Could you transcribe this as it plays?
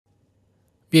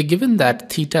We are given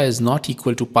that theta is not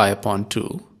equal to pi upon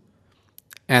 2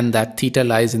 and that theta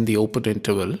lies in the open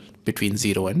interval between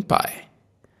 0 and pi.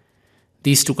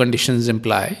 These two conditions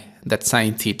imply that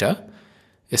sine theta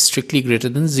is strictly greater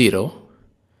than 0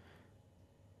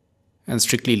 and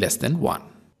strictly less than 1.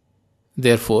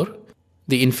 Therefore,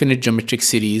 the infinite geometric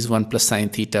series 1 plus sine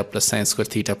theta plus sine square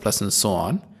theta plus and so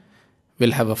on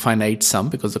will have a finite sum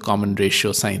because the common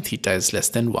ratio sine theta is less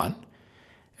than 1,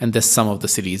 and this sum of the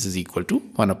series is equal to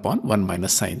 1 upon 1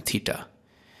 minus sine theta.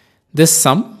 This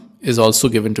sum is also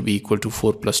given to be equal to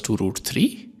 4 plus 2 root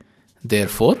 3.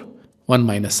 Therefore, 1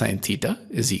 minus sine theta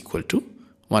is equal to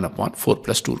 1 upon 4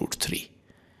 plus 2 root 3.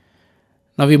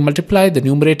 Now we multiply the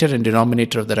numerator and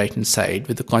denominator of the right hand side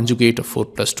with the conjugate of 4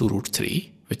 plus 2 root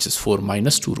 3, which is 4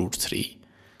 minus 2 root 3.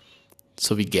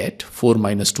 So we get 4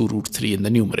 minus 2 root 3 in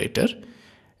the numerator,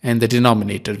 and the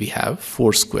denominator we have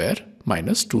 4 square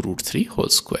minus 2 root 3 whole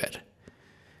square.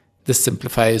 This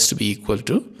simplifies to be equal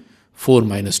to 4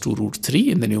 minus 2 root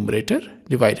 3 in the numerator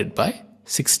divided by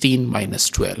 16 minus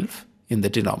 12 in the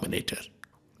denominator.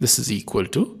 This is equal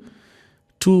to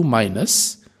 2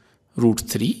 minus root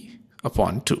 3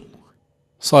 upon 2.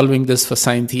 Solving this for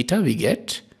sine theta, we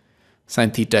get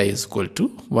sine theta is equal to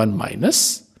 1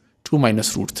 minus 2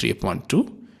 minus root 3 upon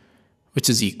 2, which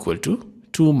is equal to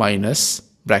 2 minus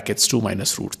brackets 2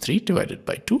 minus root 3 divided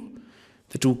by 2.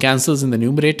 The 2 cancels in the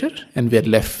numerator and we are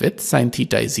left with sine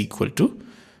theta is equal to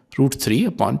root 3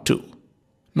 upon 2.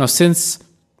 Now since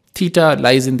theta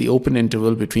lies in the open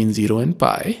interval between 0 and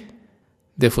pi,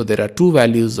 therefore there are two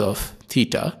values of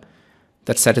theta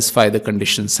that satisfy the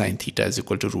condition sine theta is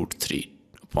equal to root 3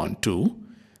 upon 2.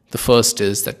 The first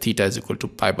is that theta is equal to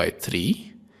pi by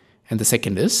 3, and the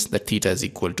second is that theta is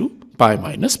equal to pi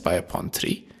minus pi upon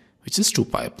 3, which is 2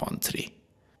 pi upon 3.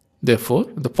 Therefore,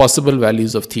 the possible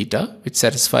values of theta which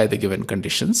satisfy the given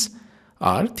conditions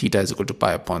are theta is equal to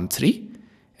pi upon 3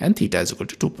 and theta is equal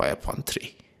to 2 pi upon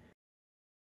 3.